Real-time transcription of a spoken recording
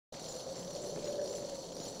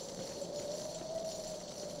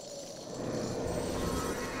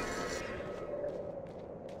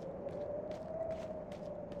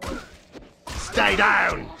stay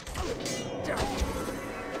down!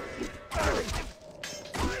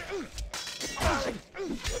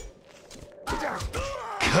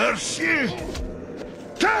 Curse you!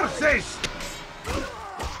 Curses!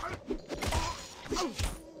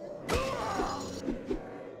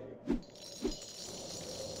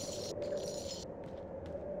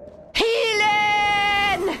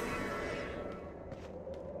 Healing!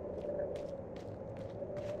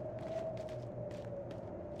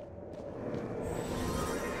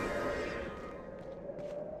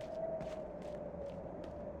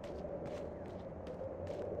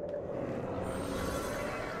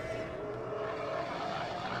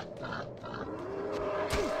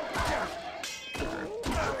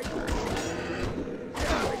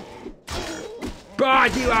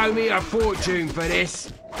 God, you owe me a fortune for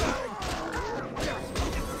this.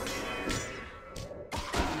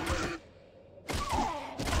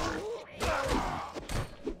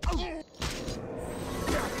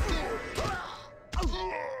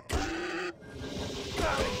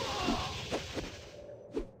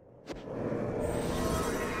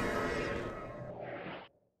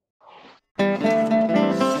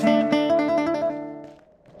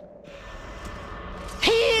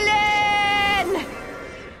 Healing!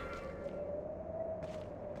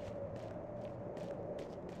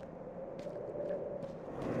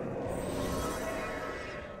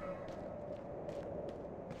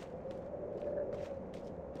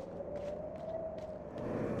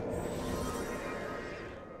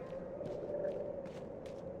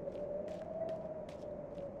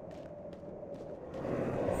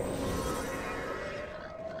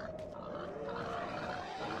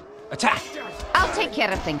 Attack! I'll take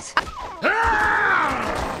care of things.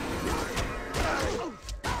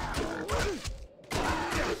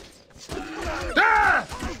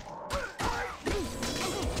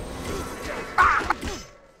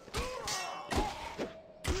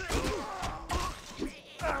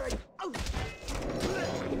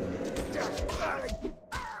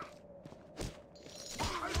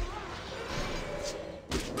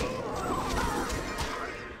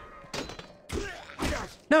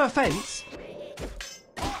 No offence.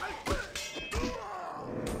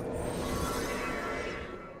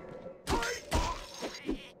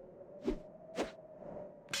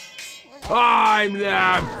 I'm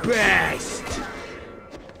the best!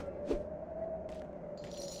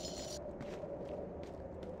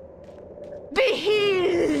 Be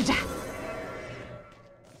healed!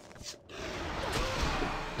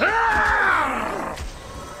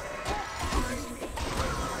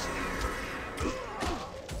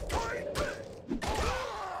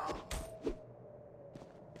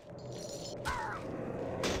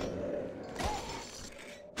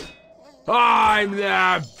 I'm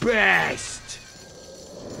the best!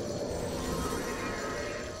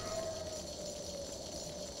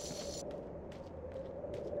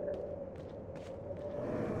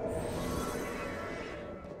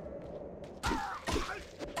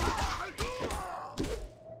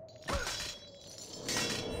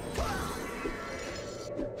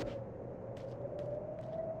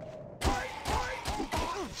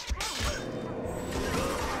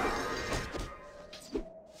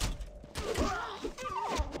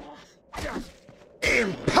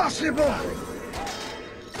 Impossible!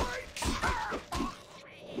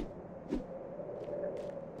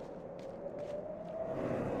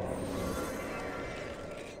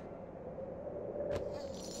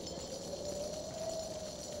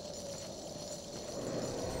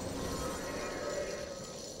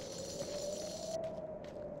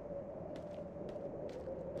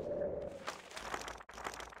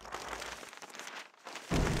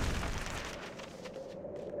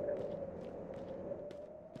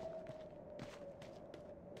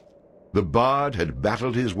 The bard had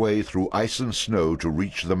battled his way through ice and snow to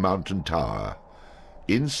reach the mountain tower.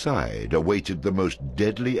 Inside awaited the most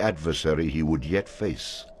deadly adversary he would yet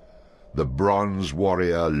face, the bronze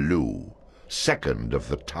warrior Lu, second of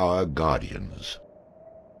the Tower Guardians.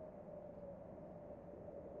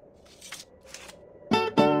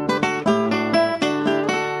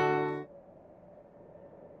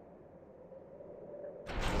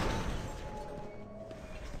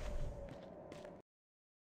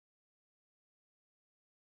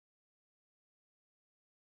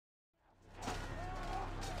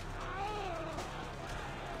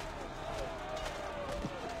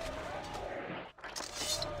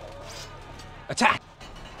 Attack!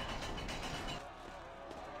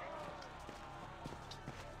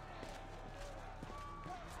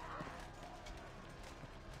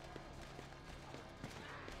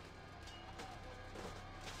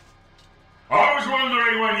 I was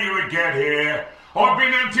wondering when you would get here. I've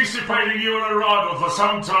been anticipating your arrival for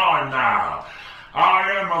some time now.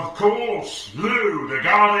 I am, of course, Lou, the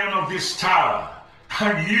guardian of this tower.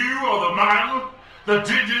 And you are the man? The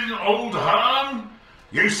digit old Hearn?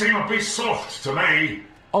 You seem a bit soft to me.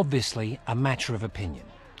 Obviously, a matter of opinion.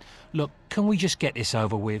 Look, can we just get this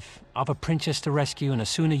over with? I've a princess to rescue, and the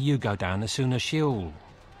sooner you go down, the sooner she'll...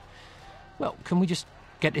 Well, can we just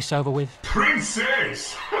get this over with?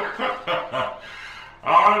 Princess?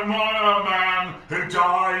 I admire a man who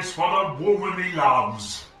dies for the woman he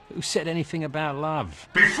loves. Who said anything about love?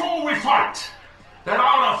 Before we fight, there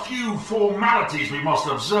are a few formalities we must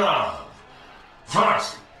observe.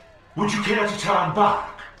 First, would you care to turn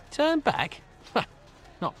back? Turn back?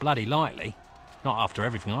 Not bloody likely. Not after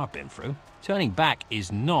everything I've been through. Turning back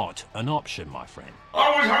is not an option, my friend. I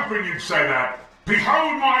was hoping you'd say that.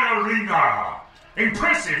 Behold my arena!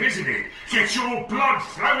 Impressive, isn't it? Gets your blood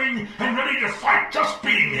flowing and ready to fight just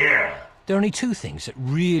being here. There are only two things that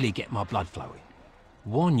really get my blood flowing.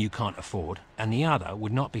 One you can't afford, and the other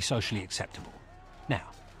would not be socially acceptable. Now,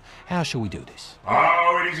 how shall we do this?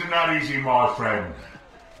 Oh, it isn't that easy, my friend.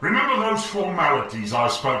 Remember those formalities I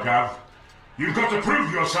spoke of? You've got to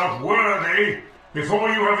prove yourself worthy before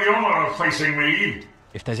you have the honour of facing me.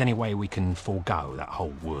 If there's any way we can forego that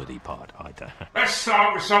whole worthy part, I'd... Let's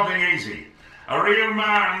start with something easy. A real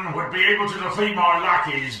man would be able to defeat my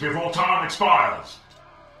lackeys before time expires.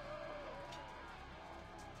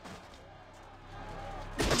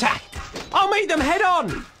 Attack! I'll meet them head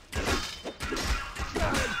on!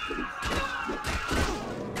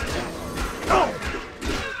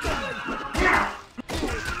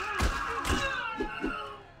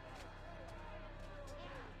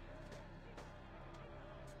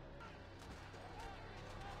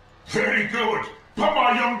 Very good, but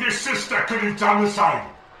my youngest sister could have done the same.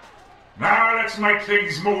 Now let's make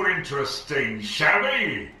things more interesting, shall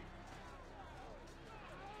we?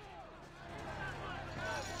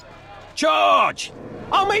 Charge!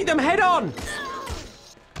 I'll meet them head on!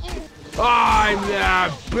 I'm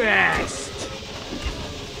the best!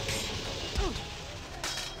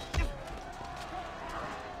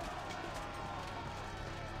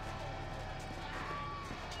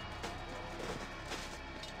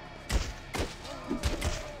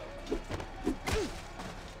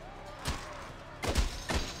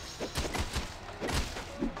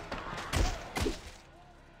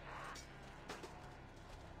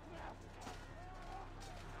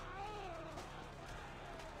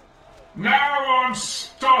 Now I'm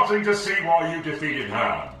starting to see why you defeated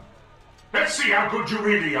her. Let's see how good you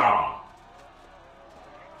really are.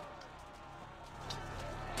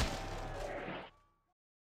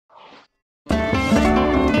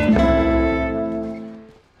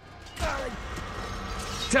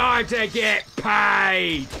 Time to get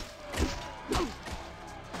paid!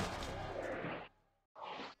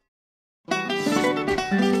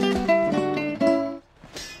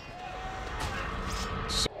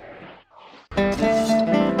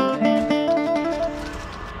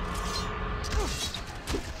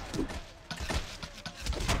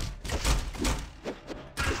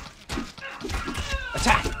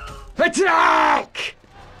 Attack! Attack!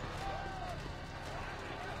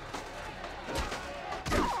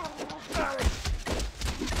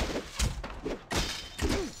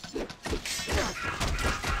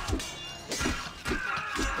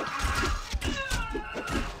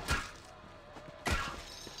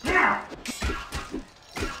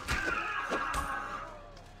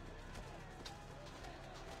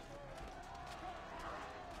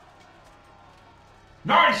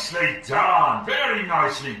 Nicely done, very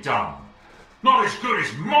nicely done. Not as good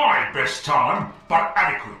as my best time, but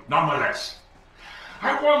adequate nonetheless.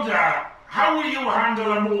 I wonder, how will you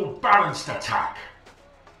handle a more balanced attack?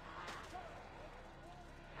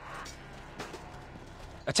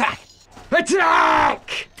 Attack!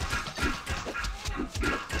 Attack!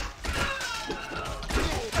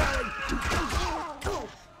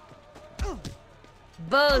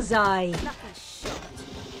 Bullseye.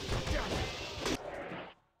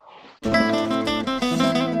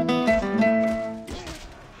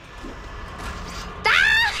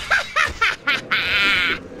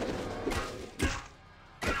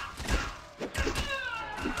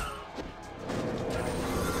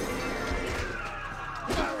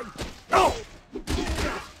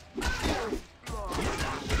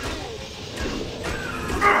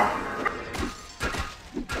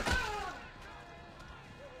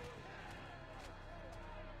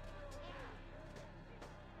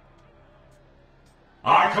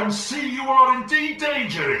 I can see you are indeed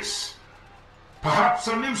dangerous. Perhaps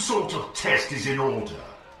a new sort of test is in order.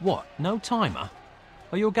 What, no timer?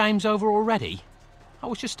 Are your games over already? I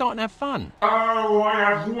was just starting to have fun. Oh, I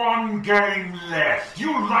have one game left.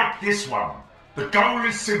 You'll like this one. The goal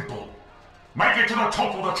is simple. Make it to the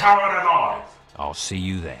top of the tower alive. I'll see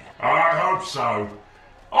you there. I hope so.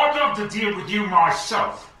 I'd love to deal with you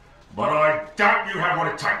myself, but I doubt you have what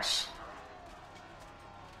it takes.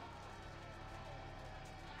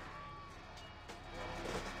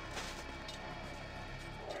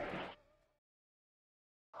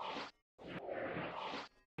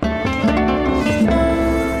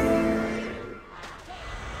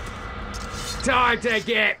 Time to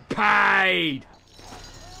get paid!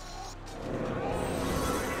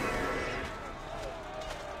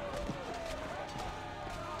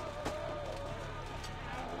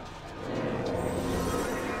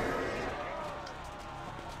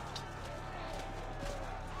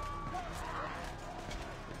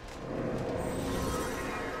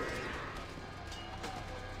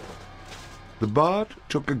 The bard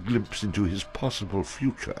took a glimpse into his possible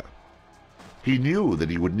future. He knew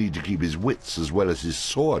that he would need to keep his wits as well as his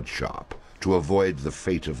sword sharp to avoid the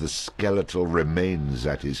fate of the skeletal remains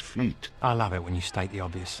at his feet. I love it when you state the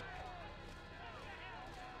obvious.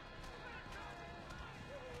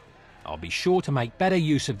 I'll be sure to make better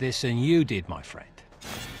use of this than you did, my friend.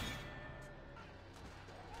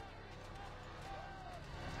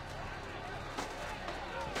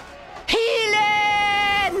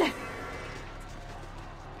 Healing!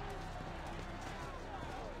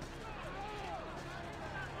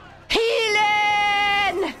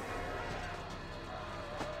 Healing!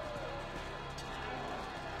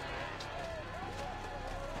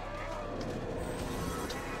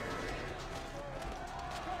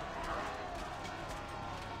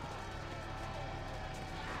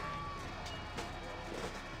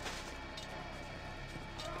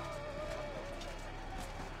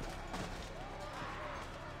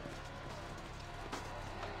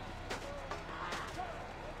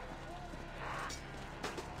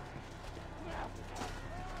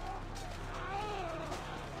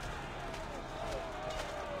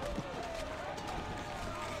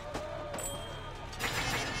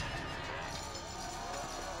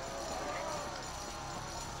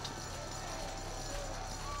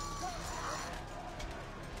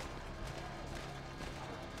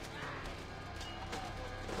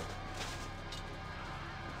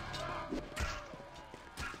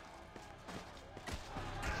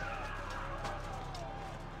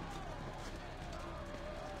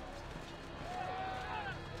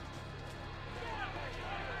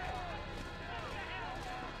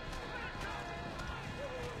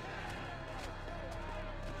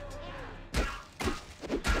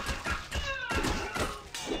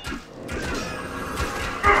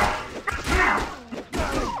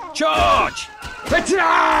 Charge!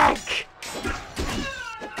 Attack!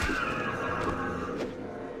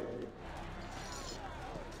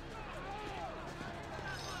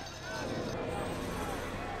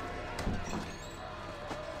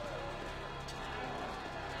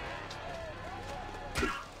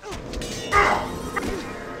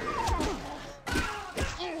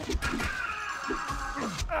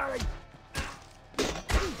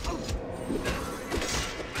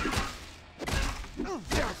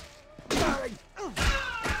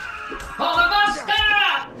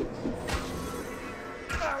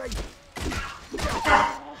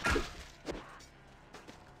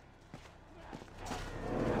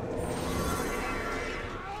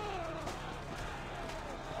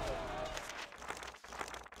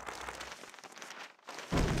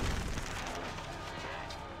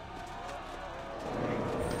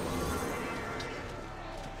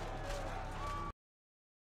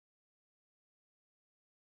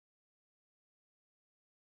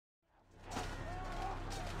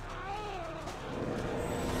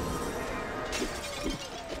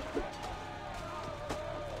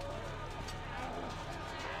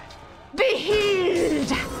 Be healed!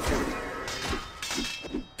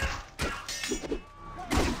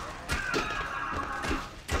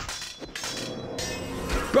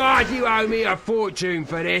 Bard, you owe me a fortune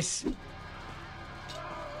for this.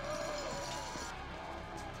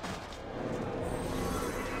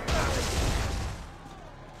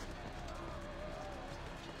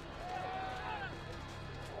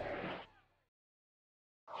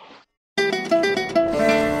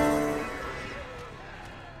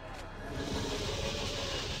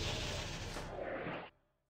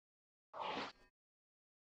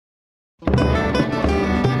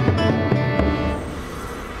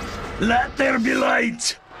 Let there be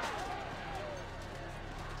light!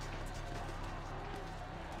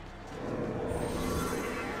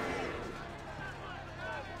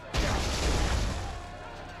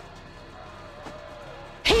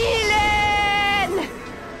 Healing!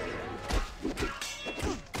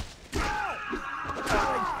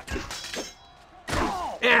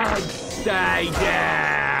 Stay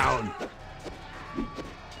down!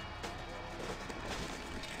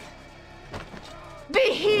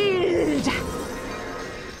 Be healed!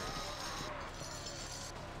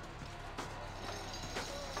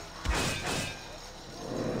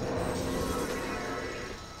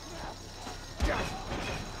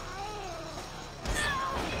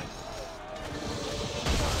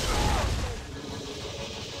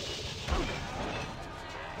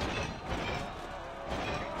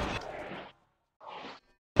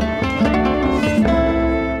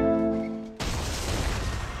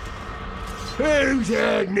 Whose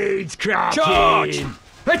head needs cracking? Charge!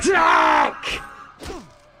 Attack!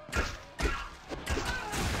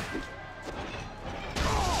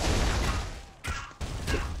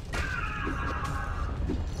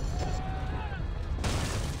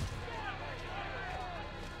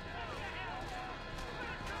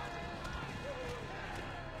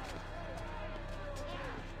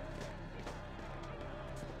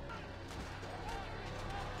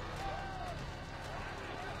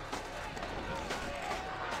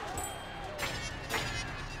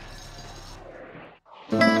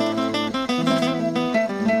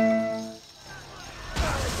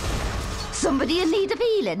 Somebody in need of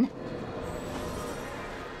healing?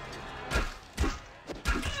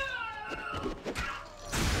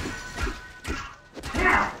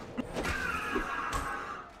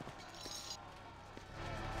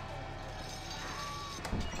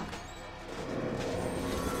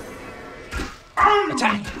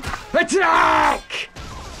 Attack! Attack!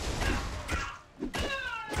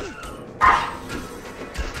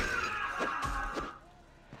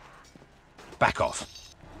 Back off.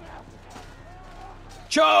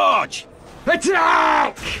 Charge!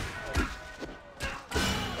 Attack!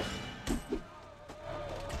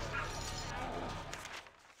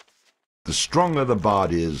 The stronger the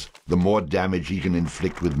bard is, the more damage he can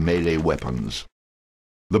inflict with melee weapons.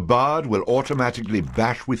 The bard will automatically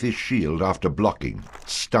bash with his shield after blocking,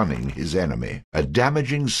 stunning his enemy. A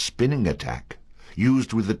damaging spinning attack,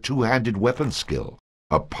 used with the two-handed weapon skill.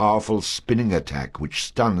 A powerful spinning attack which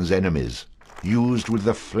stuns enemies, used with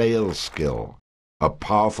the flail skill. A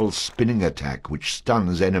powerful spinning attack which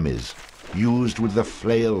stuns enemies, used with the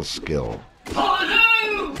flail skill.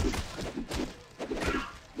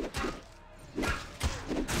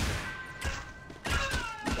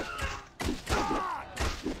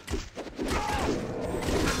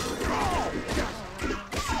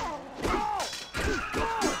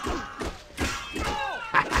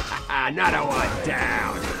 Another one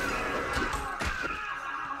down.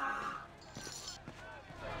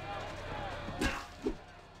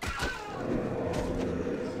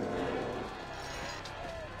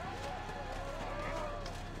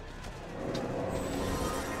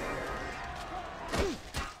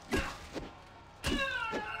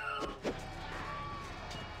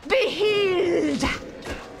 Be healed!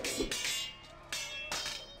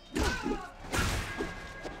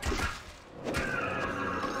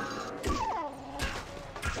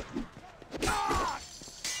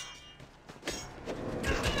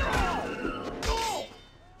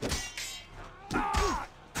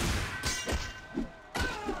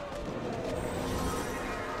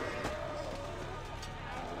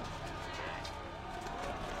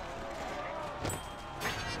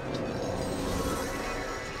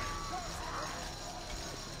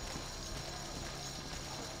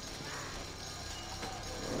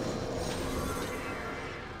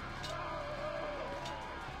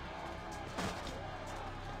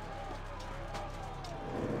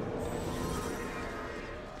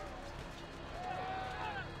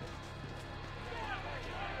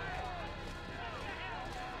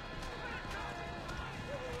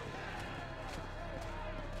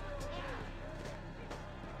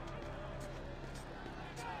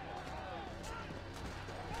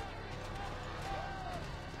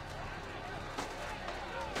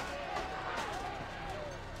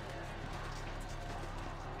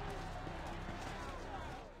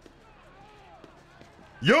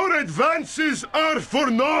 Your advances are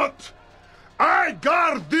for naught. I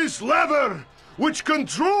guard this lever, which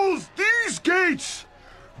controls these gates,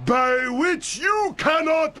 by which you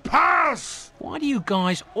cannot pass. Why do you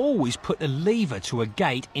guys always put the lever to a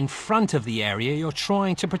gate in front of the area you're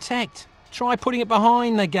trying to protect? Try putting it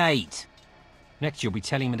behind the gate. Next you'll be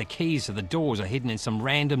telling me the keys to the doors are hidden in some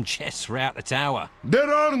random chests throughout the tower.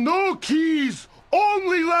 There are no keys,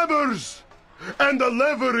 only levers. And the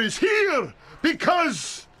lever is here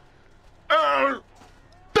because...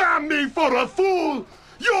 damn me for a fool!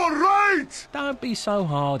 You're right! Don't be so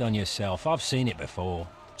hard on yourself. I've seen it before.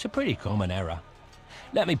 It's a pretty common error.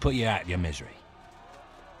 Let me put you out of your misery.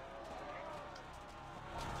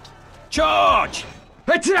 Charge!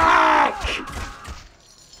 Attack!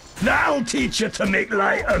 That'll teach you to make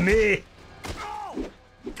light of me.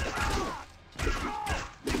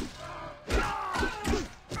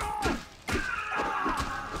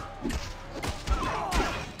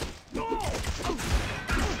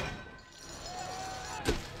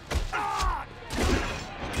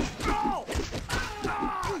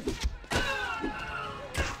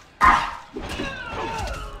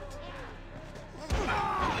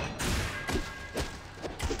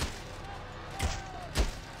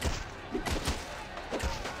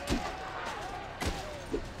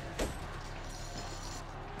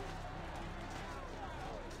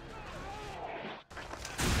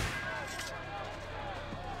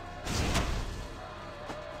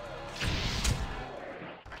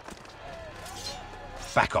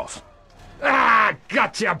 Back off. Ah,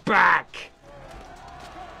 got your back.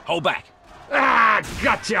 Hold back. Ah,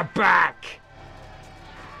 got your back.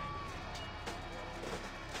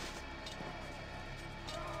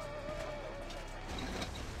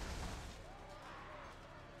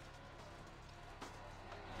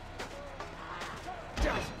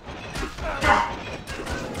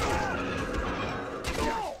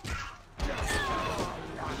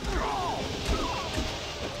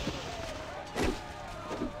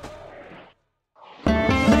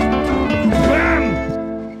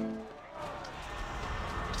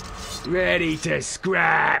 Ready to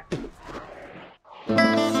scrap.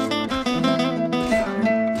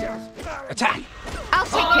 Attack! I'll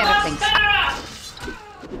take care of things.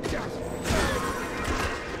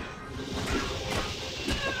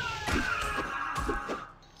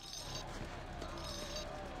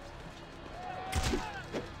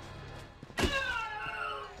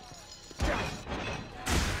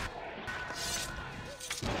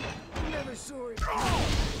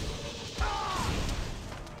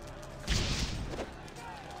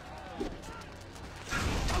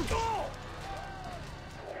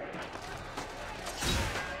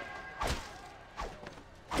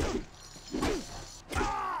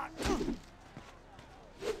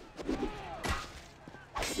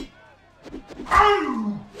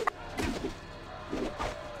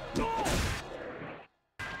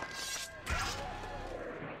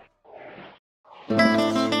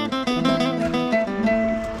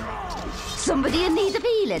 Somebody in need of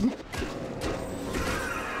healing?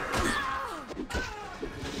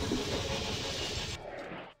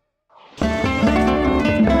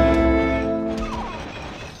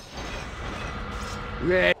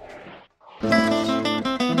 Ready.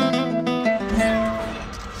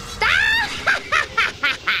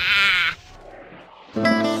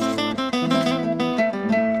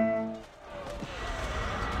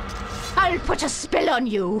 I'll put a spell on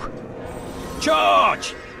you.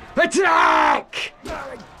 Charge! Attack!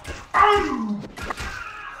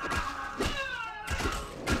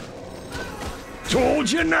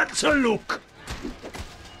 Told you not to look.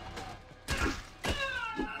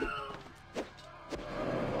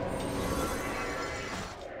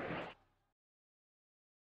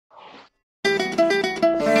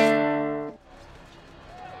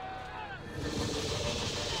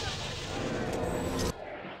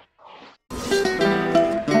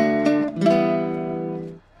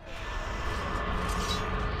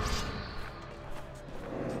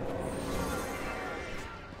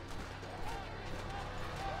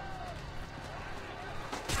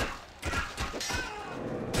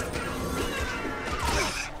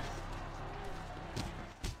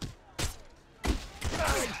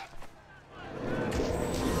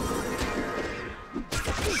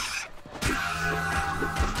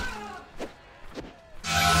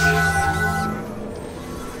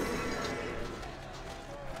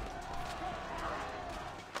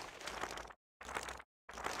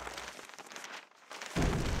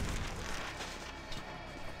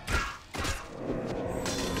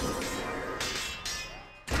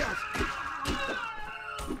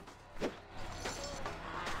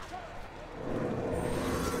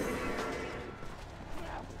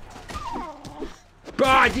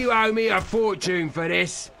 But you owe me a fortune for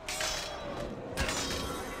this.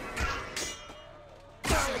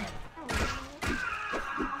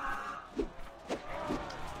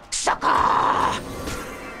 Sucker!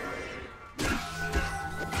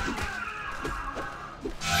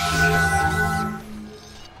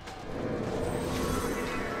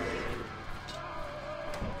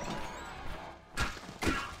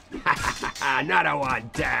 Another one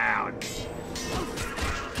down.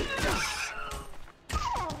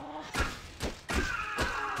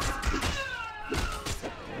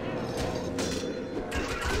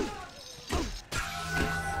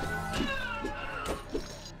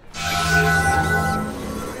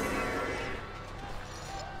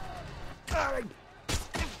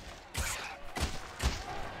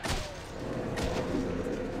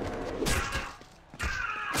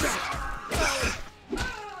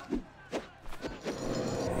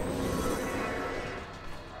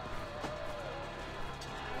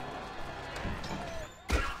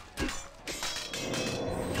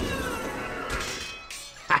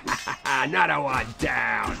 Another one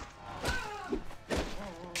down.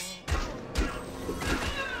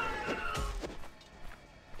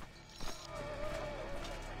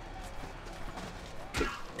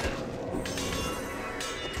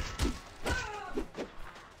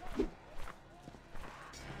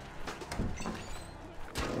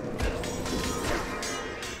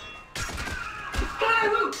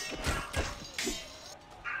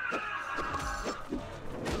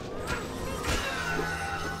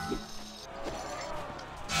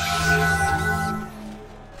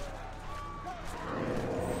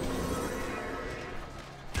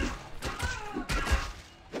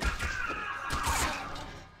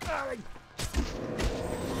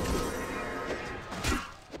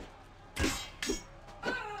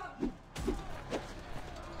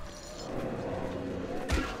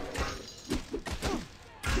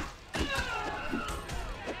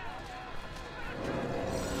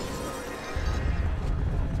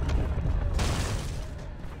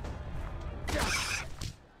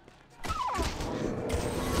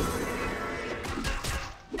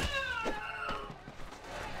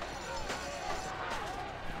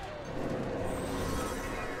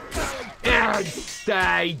 And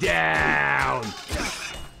stay down.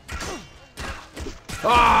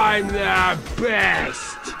 I'm the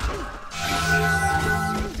best.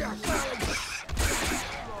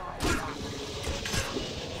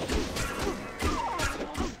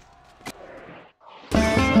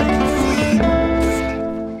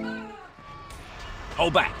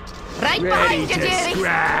 Hold back. Right Ready behind you, to dearie.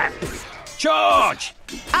 scrap. Charge!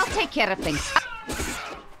 I'll take care of things.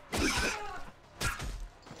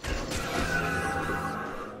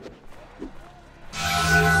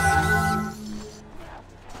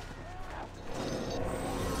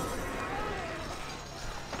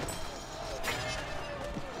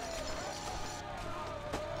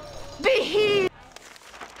 Be healed.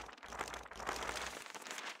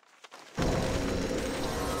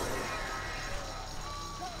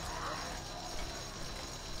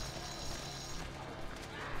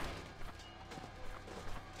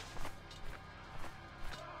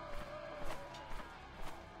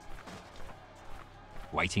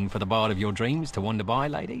 Waiting for the bard of your dreams to wander by,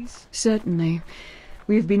 ladies? Certainly.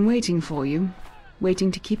 We've been waiting for you.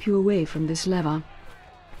 Waiting to keep you away from this lever.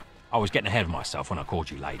 I was getting ahead of myself when I called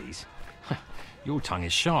you ladies. Your tongue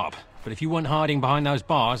is sharp, but if you weren't hiding behind those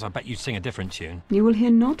bars, I bet you'd sing a different tune. You will hear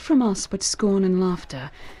naught from us but scorn and laughter,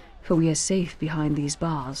 for we are safe behind these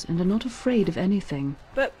bars and are not afraid of anything.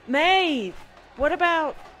 But, Maeve, what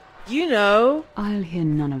about, you know? I'll hear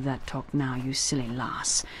none of that talk now, you silly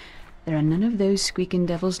lass. There are none of those squeaking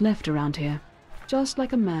devils left around here. Just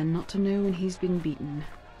like a man not to know when he's been beaten.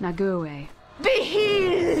 Now go away. Be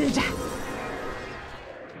healed.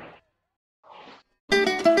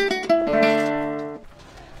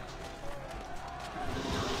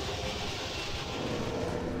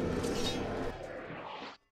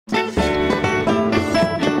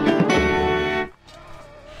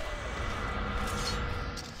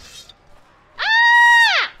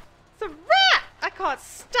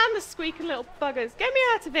 Stand the squeaking little buggers. Get me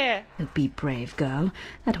out of here. Oh, be brave, girl.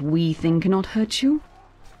 That wee thing cannot hurt you.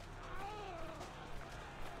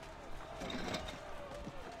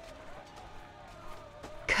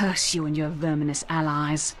 Curse you and your verminous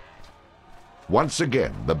allies. Once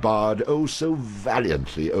again, the bard oh so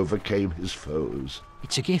valiantly overcame his foes.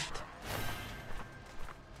 It's a gift.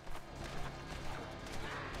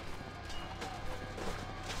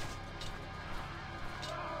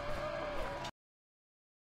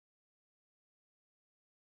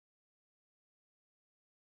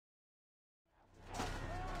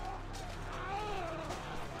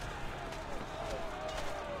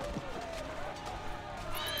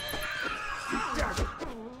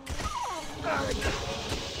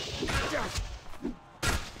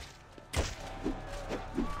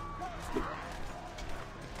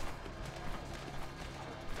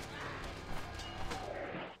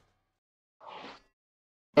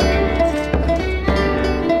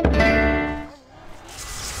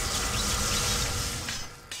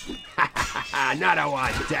 Another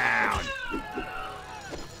one down.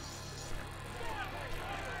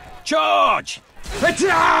 Charge!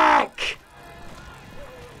 Attack!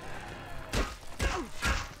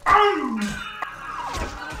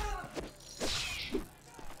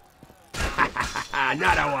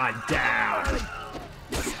 Another one down.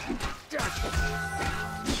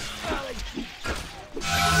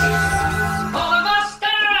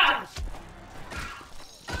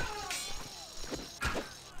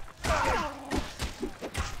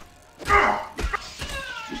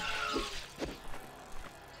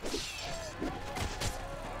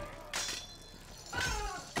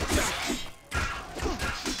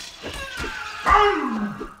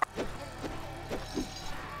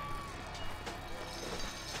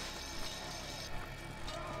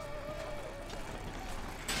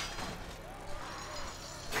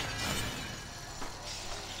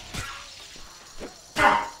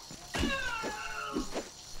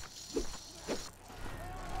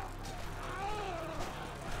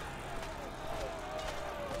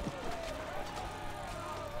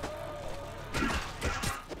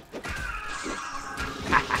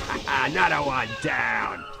 Another one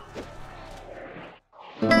down.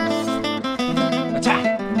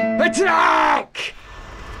 Attack! Attack!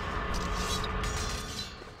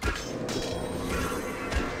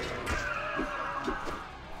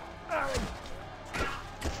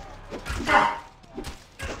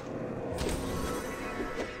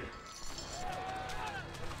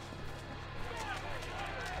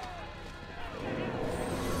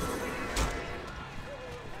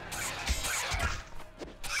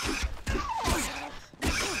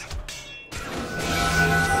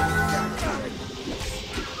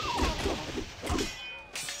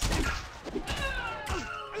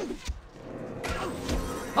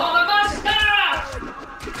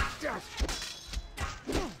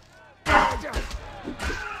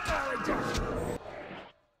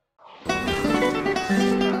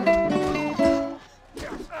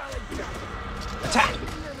 Attack!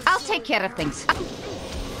 I'll take care of things.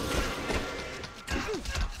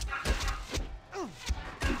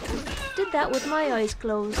 Did that with my eyes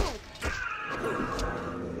closed.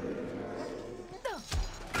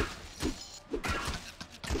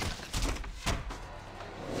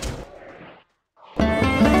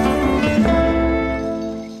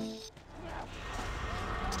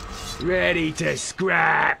 Ready to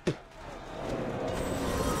scrap.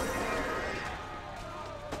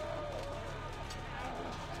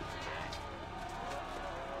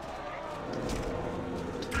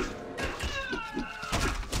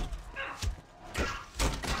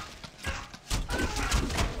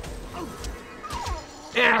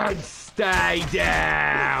 And stay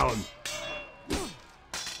down.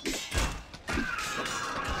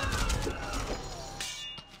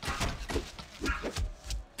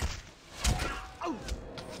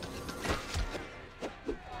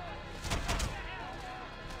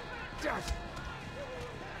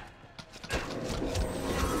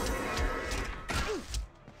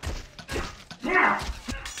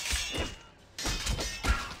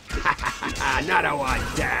 Another one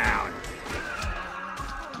down.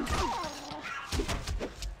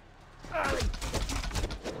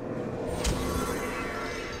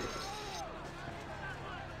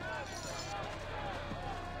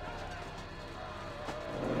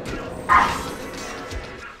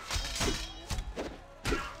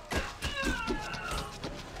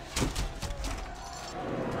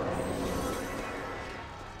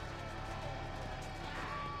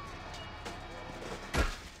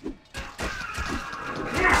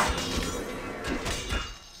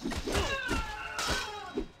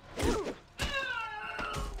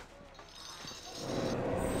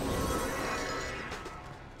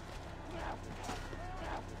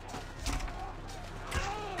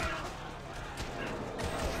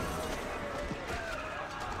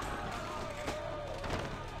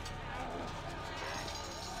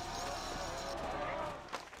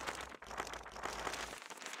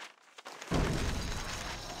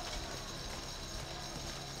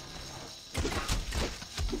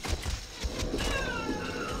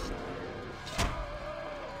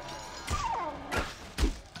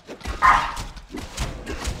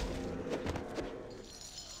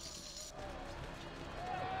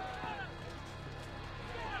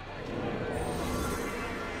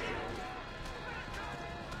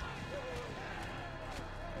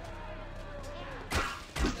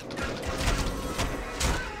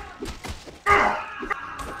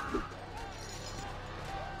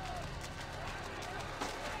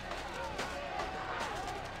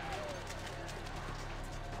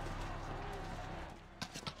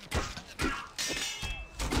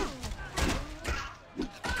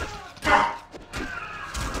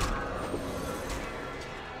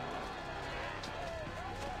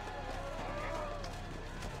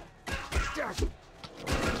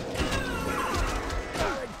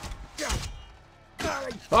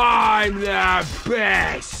 I'm the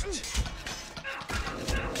best!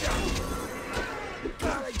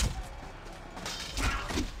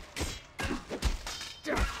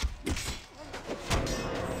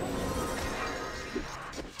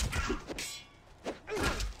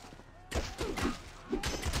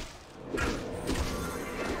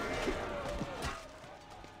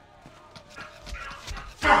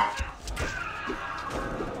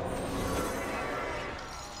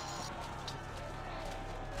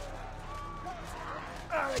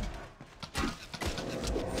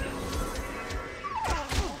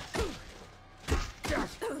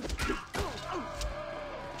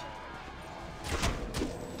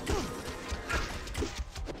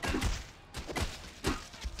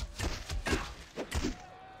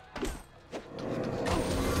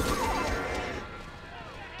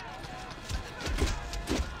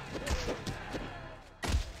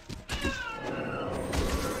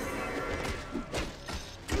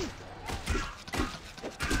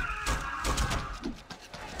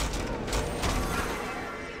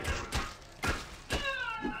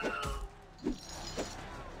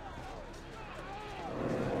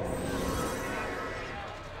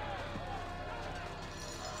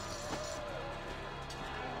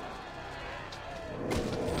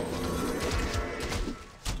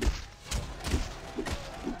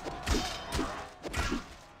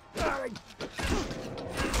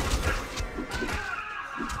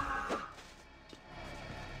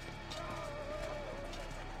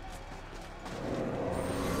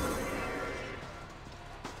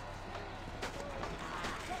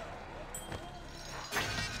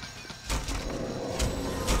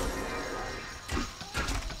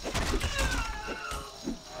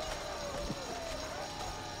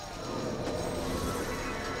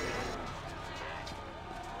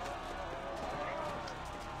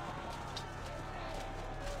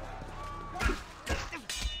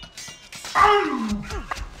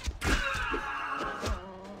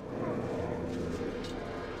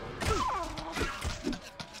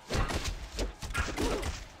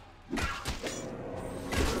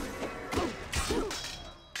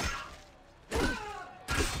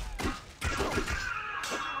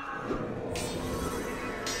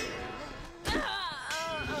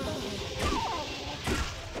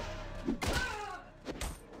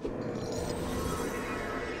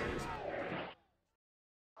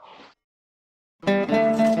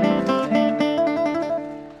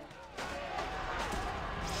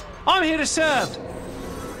 I'm here to serve.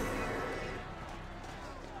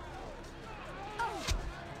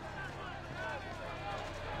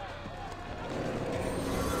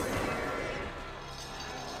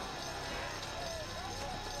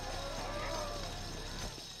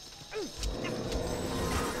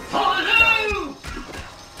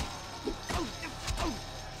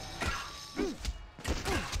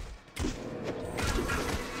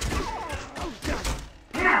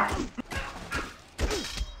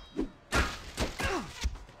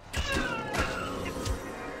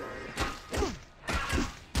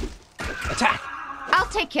 Attack! I'll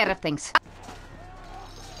take care of things.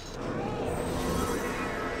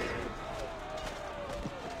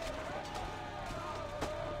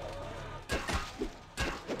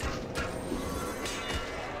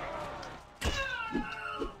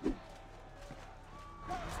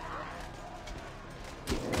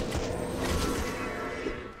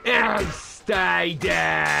 And stay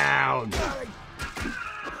down!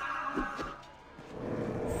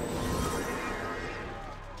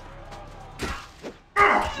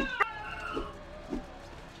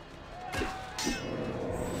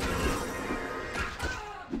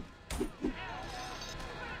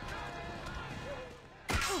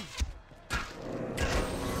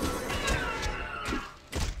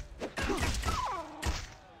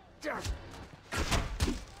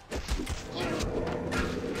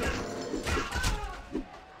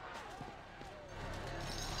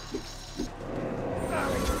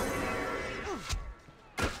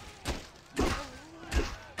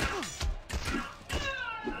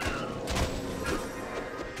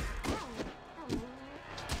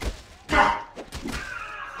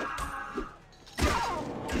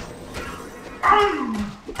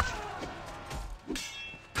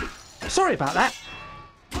 Sorry about that.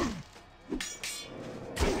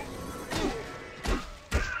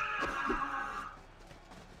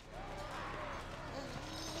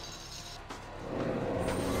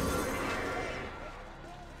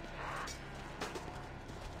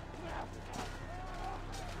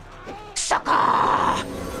 Sucker!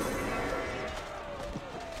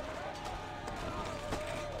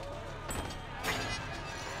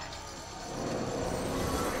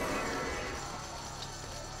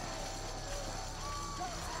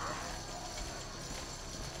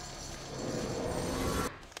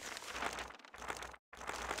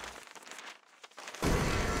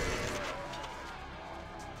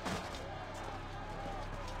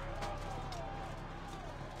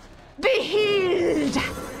 Be healed!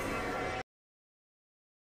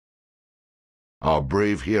 Our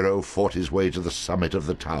brave hero fought his way to the summit of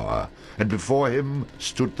the tower, and before him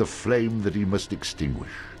stood the flame that he must extinguish.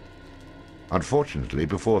 Unfortunately,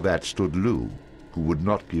 before that stood Lou, who would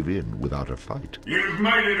not give in without a fight. You've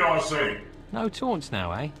made it, I see. No taunts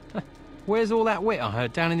now, eh? Where's all that wit I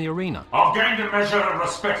heard down in the arena? I've gained a measure of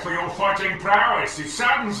respect for your fighting prowess. It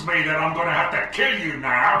saddens me that I'm going to have to kill you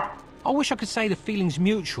now. I wish I could say the feeling's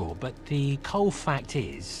mutual, but the cold fact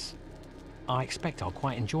is, I expect I'll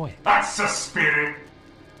quite enjoy it. That's the spirit.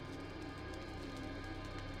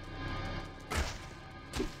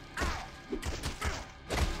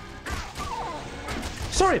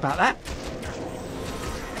 Sorry about that.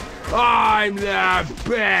 I'm the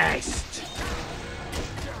best!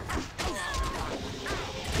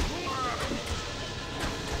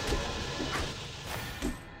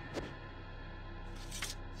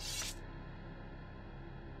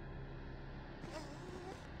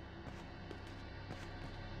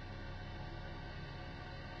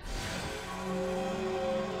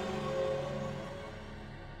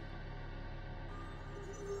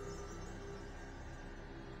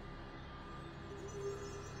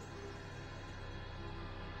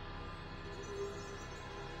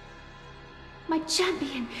 My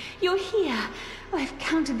champion, you're here. I've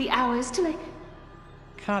counted the hours till I...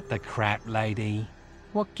 Cut the crap, lady.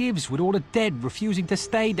 What gives with all the dead refusing to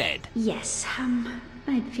stay dead? Yes,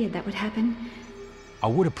 I'd feared that would happen. I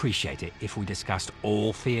would appreciate it if we discussed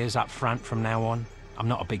all fears up front from now on. I'm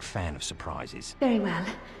not a big fan of surprises. Very well.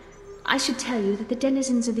 I should tell you that the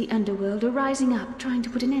denizens of the underworld are rising up, trying to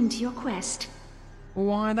put an end to your quest.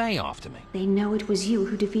 Why are they after me? They know it was you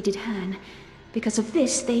who defeated Han. Because of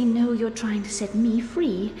this, they know you're trying to set me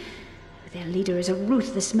free. Their leader is a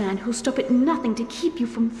ruthless man who'll stop at nothing to keep you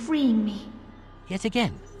from freeing me. Yet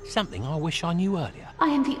again, something I wish I knew earlier. I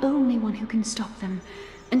am the only one who can stop them.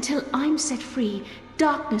 Until I'm set free,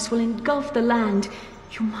 darkness will engulf the land.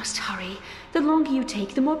 You must hurry. The longer you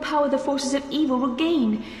take, the more power the forces of evil will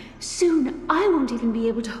gain. Soon, I won't even be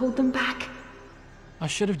able to hold them back. I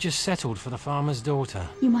should have just settled for the farmer's daughter.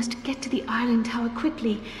 You must get to the island tower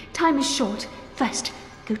quickly. Time is short. First,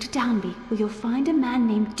 Go to Downby, where you'll find a man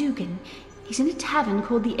named Dugan. He's in a tavern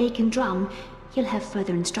called the Ache and Drum. He'll have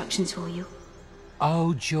further instructions for you.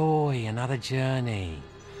 Oh, joy, another journey.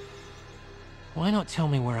 Why not tell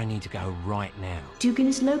me where I need to go right now? Dugan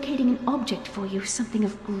is locating an object for you, something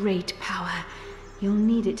of great power. You'll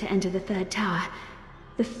need it to enter the third tower.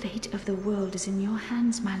 The fate of the world is in your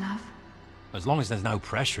hands, my love. As long as there's no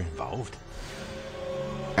pressure involved.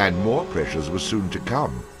 And more pressures were soon to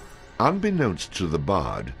come. Unbeknownst to the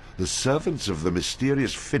bard, the servants of the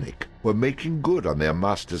mysterious Finnick were making good on their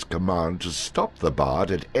master's command to stop the bard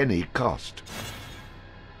at any cost.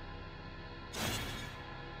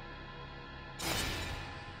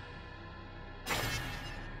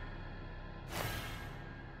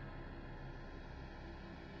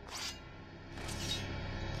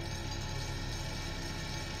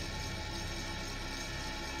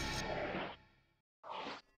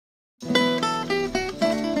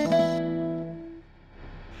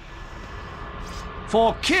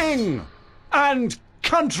 For king and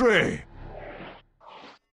country!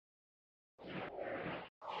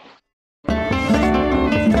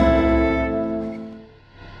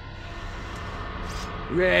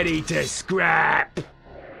 Ready to scrap!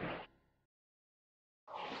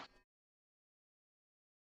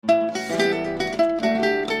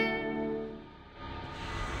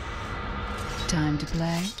 Time to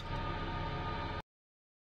play?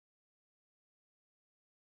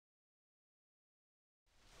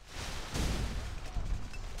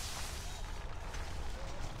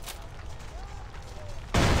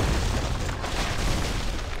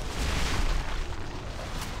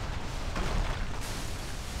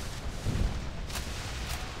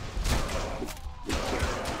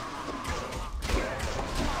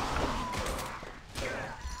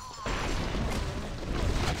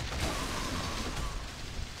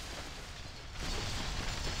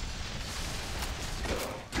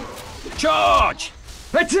 Charge!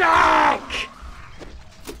 Attack!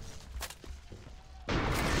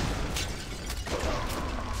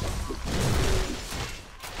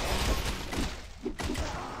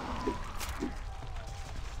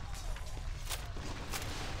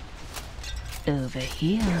 Over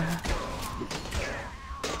here.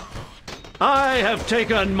 I have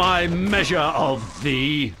taken my measure of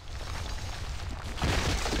thee.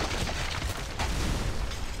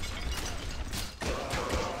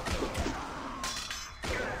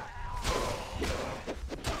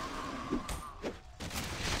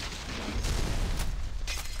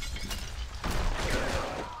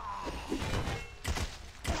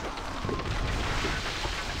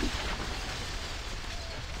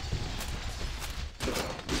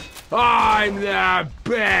 I'm the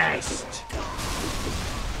best!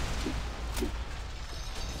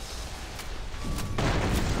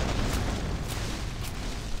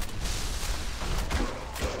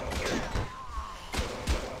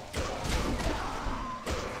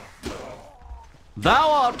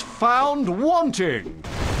 Thou art found wanting!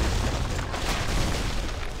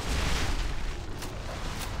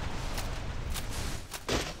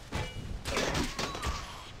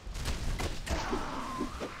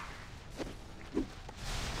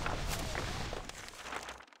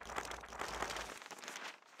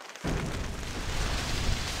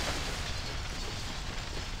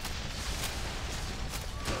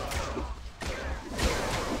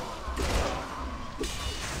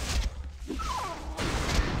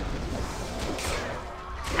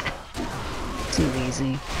 Too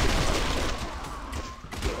easy.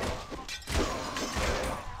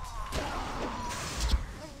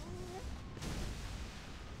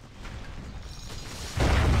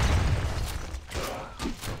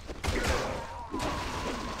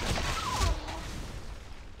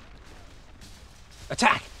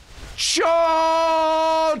 Attack!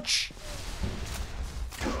 Charge!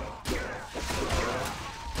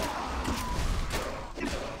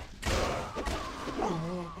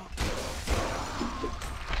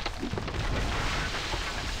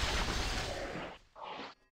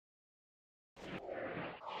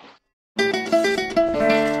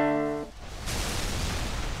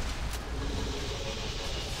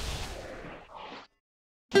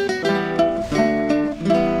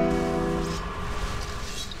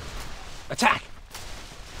 Attack!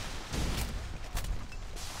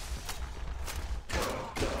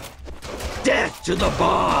 Death to the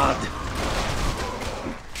bard!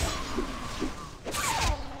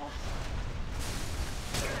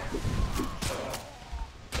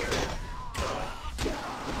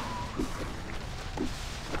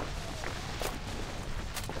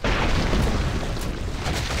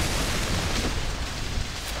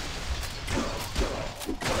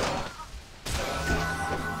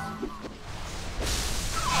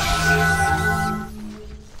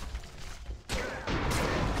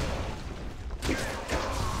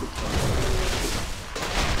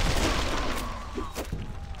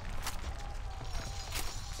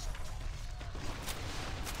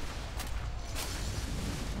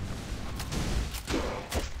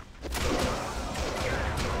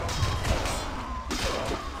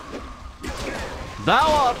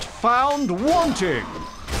 Thou art found wanting.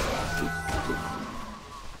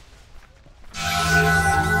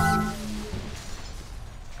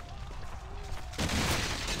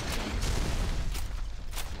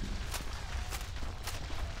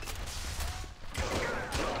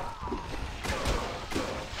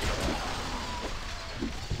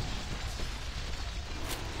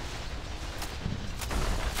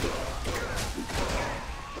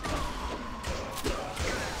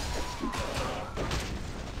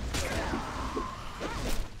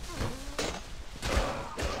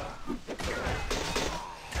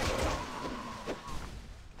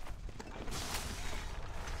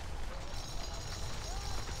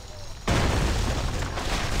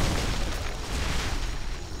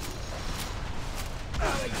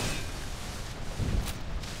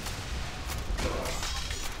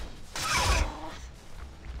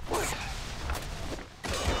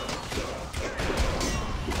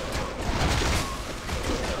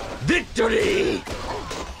 Victory!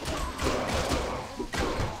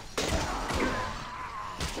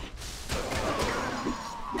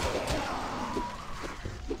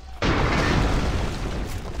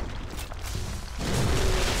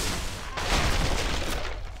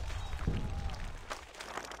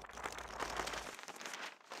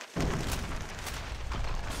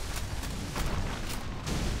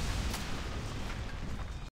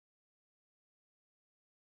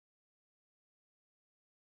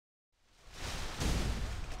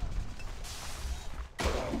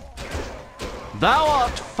 Thou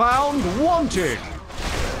art found wanting.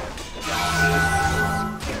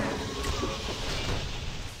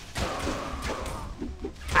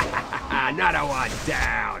 Another one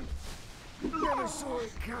down. Never saw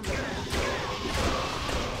it coming.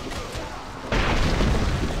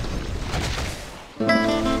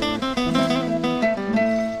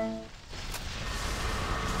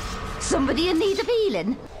 Somebody in need of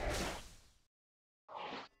healing?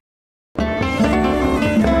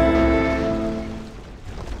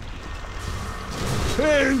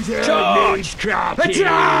 Who's Charge!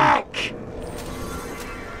 Attack!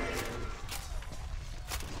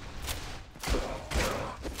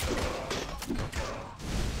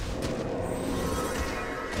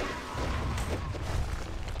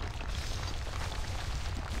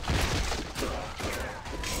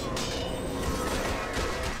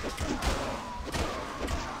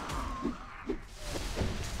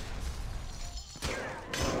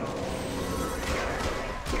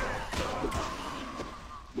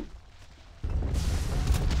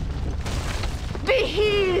 Be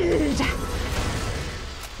healed!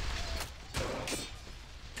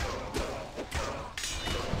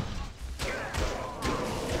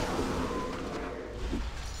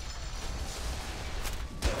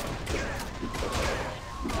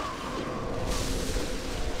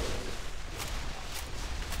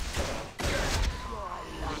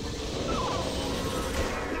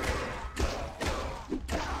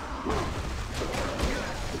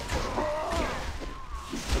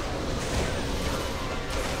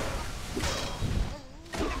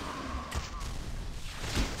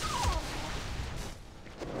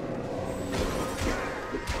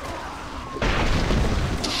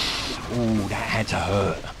 Ooh, that had to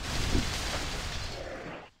hurt.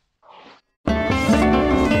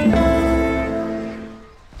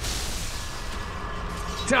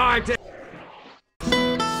 Time to...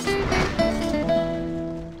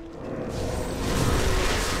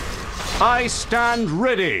 I stand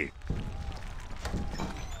ready.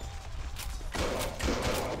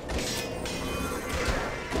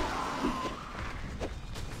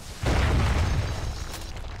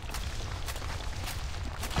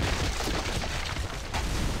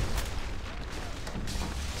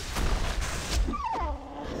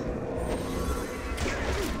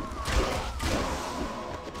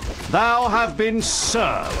 Thou have been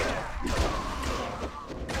served.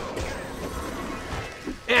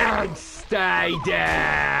 And stay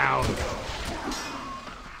down!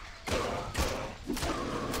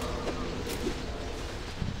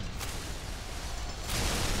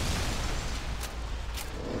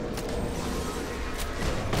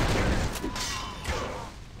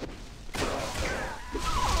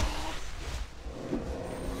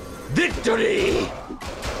 Victory!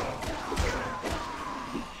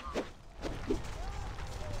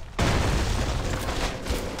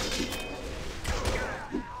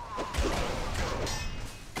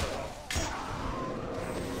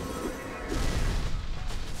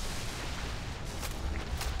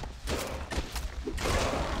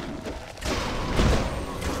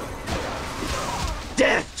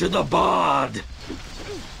 Death to the bard!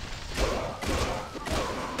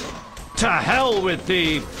 To hell with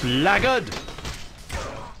thee, blackguard!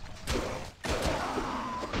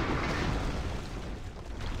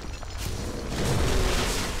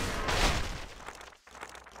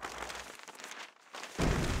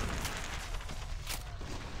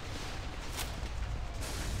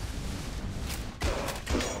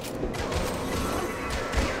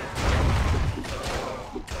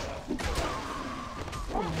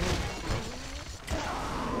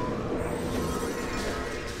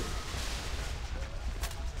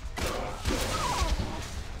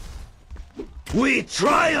 We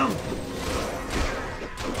triumph!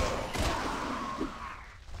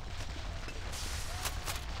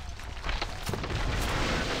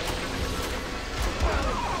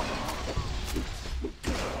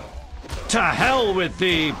 To hell with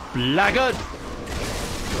thee, blackguard!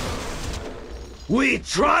 We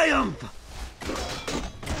triumph!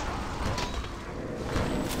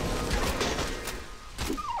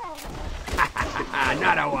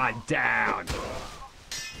 Another one down!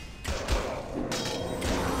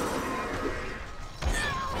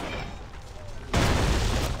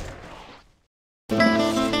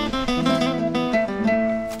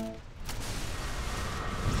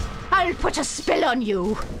 I'll put a spell on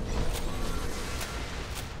you.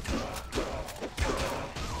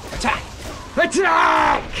 Attack!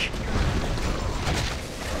 Attack!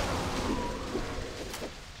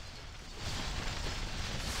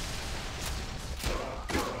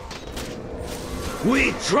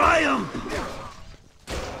 We triumph!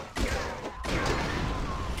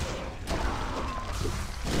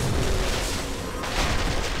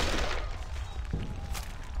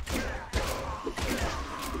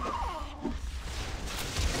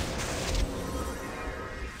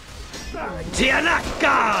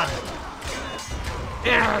 Tianaka!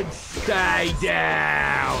 And stay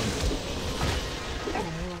down!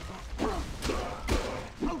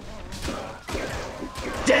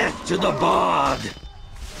 Death to the bard!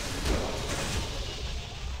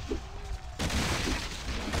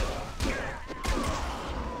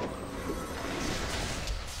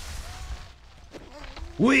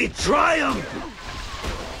 We triumph!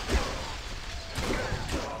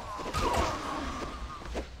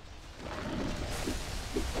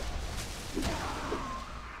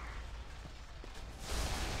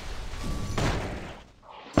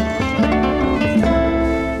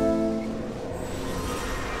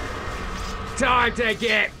 Time to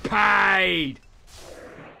get paid!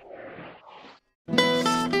 Healing!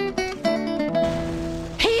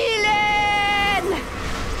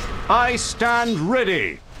 I stand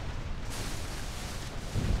ready!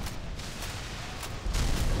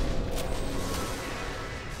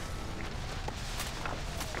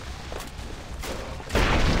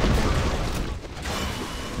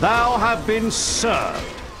 Thou have been served.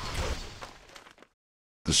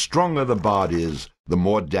 The stronger the bard is, the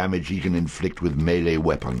more damage he can inflict with melee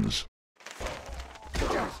weapons.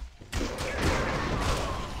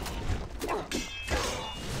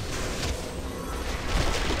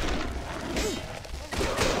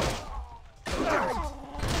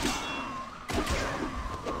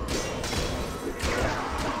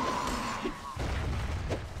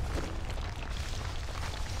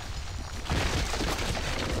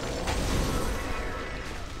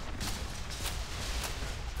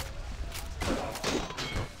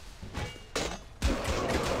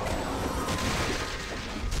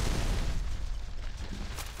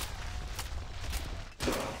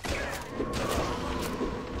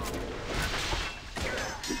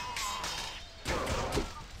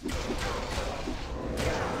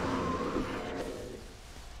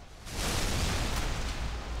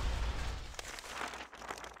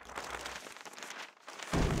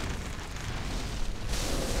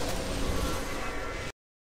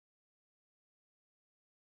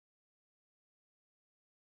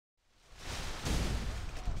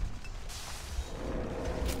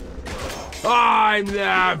 I'm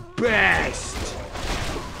the best!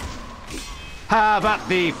 Have at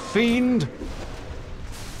thee, fiend!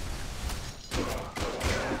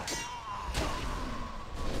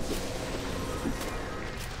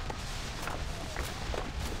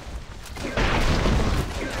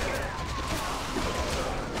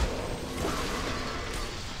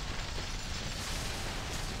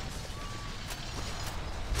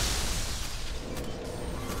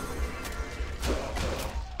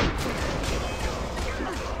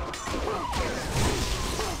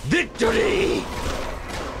 Victory!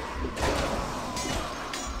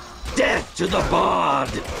 Death to the bard!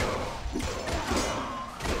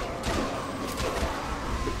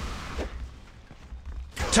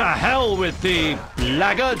 To hell with thee,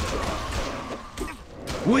 blackguard!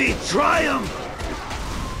 We triumph!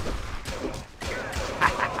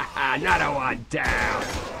 Another one down!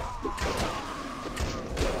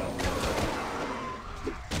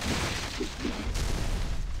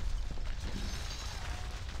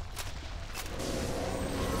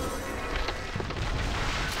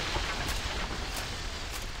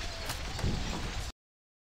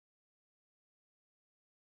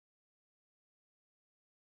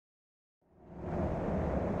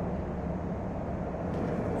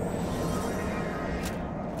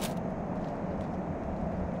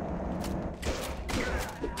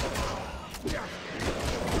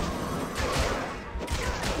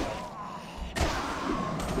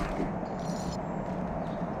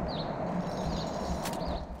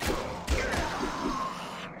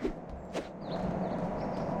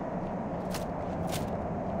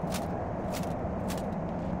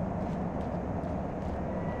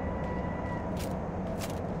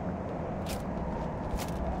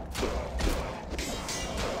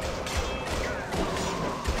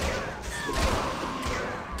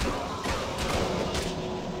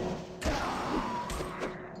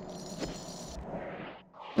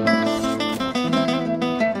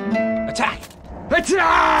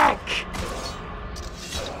 Attack!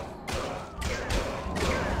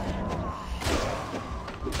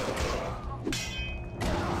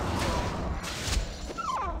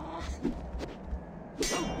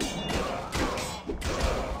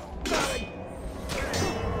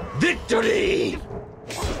 Victory!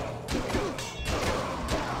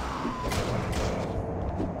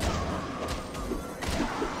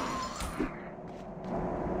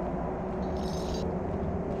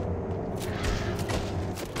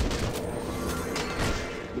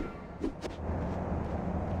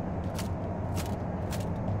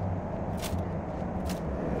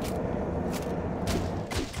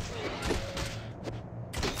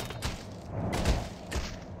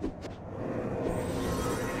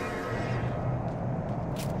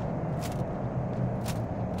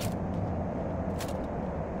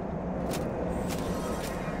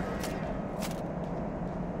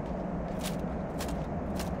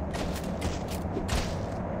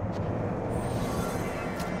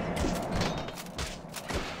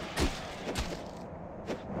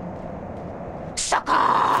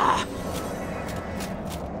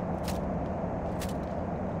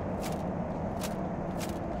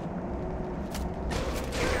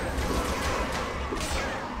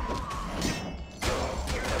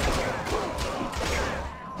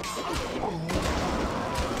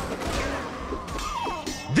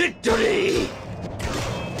 Victory!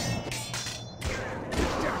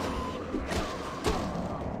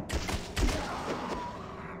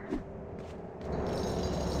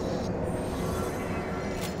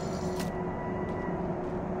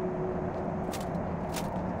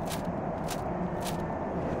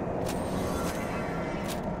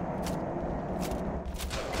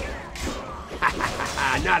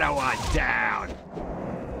 Another one down!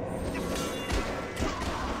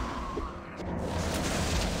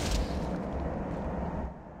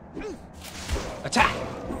 Attack!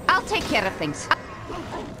 I'll take care of things.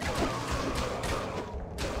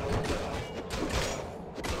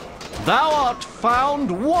 Thou art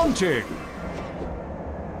found wanting!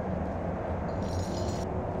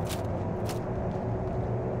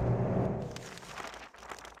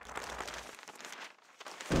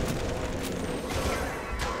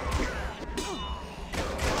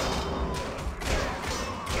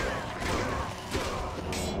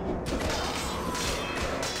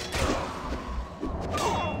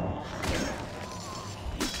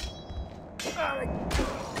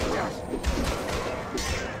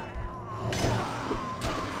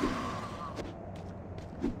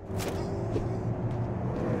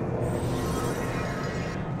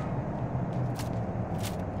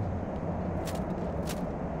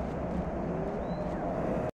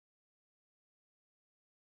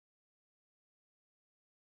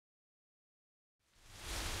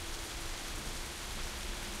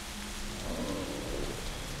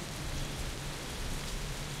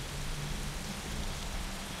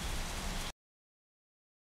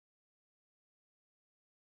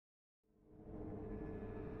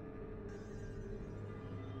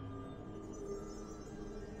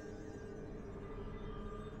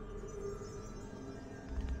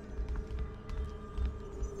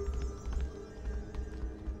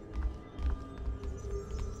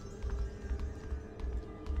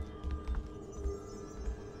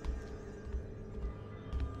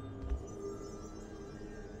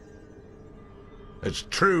 It's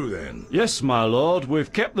true, then? Yes, my lord.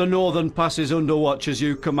 We've kept the northern passes under watch as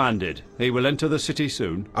you commanded. He will enter the city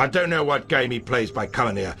soon. I don't know what game he plays by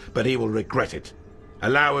coming here, but he will regret it.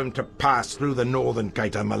 Allow him to pass through the northern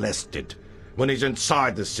gate unmolested. When he's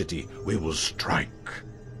inside the city, we will strike.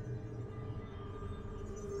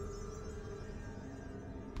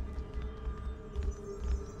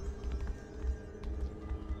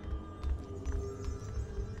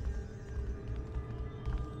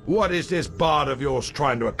 What is this bard of yours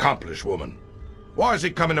trying to accomplish, woman? Why is he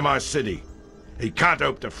coming to my city? He can't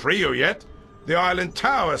hope to free you yet. The island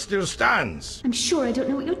tower still stands. I'm sure I don't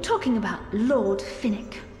know what you're talking about, Lord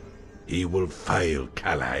Finnick. He will fail,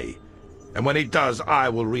 Calais. And when he does, I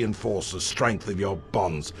will reinforce the strength of your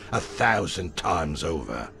bonds 1,000 times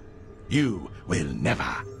over. You will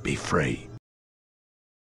never be free.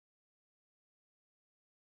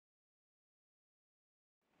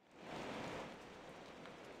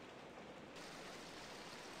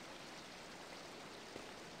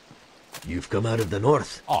 You've come out of the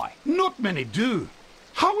north. Aye. Not many do.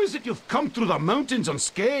 How is it you've come through the mountains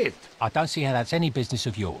unscathed? I don't see how that's any business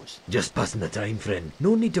of yours. Just passing the time, friend.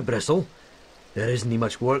 No need to bristle. There isn't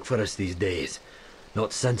much work for us these days.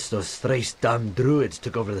 Not since those thrice damned druids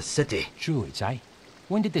took over the city. Druids, eh?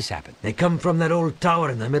 When did this happen? They come from that old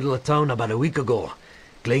tower in the middle of town about a week ago.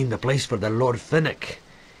 claim the place for the Lord Finnick.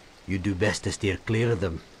 You do best to steer clear of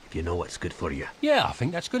them, if you know what's good for you. Yeah, I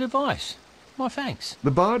think that's good advice. My thanks.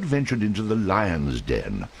 The bard ventured into the lion's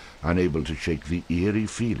den, unable to shake the eerie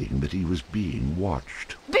feeling that he was being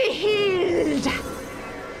watched. Be healed!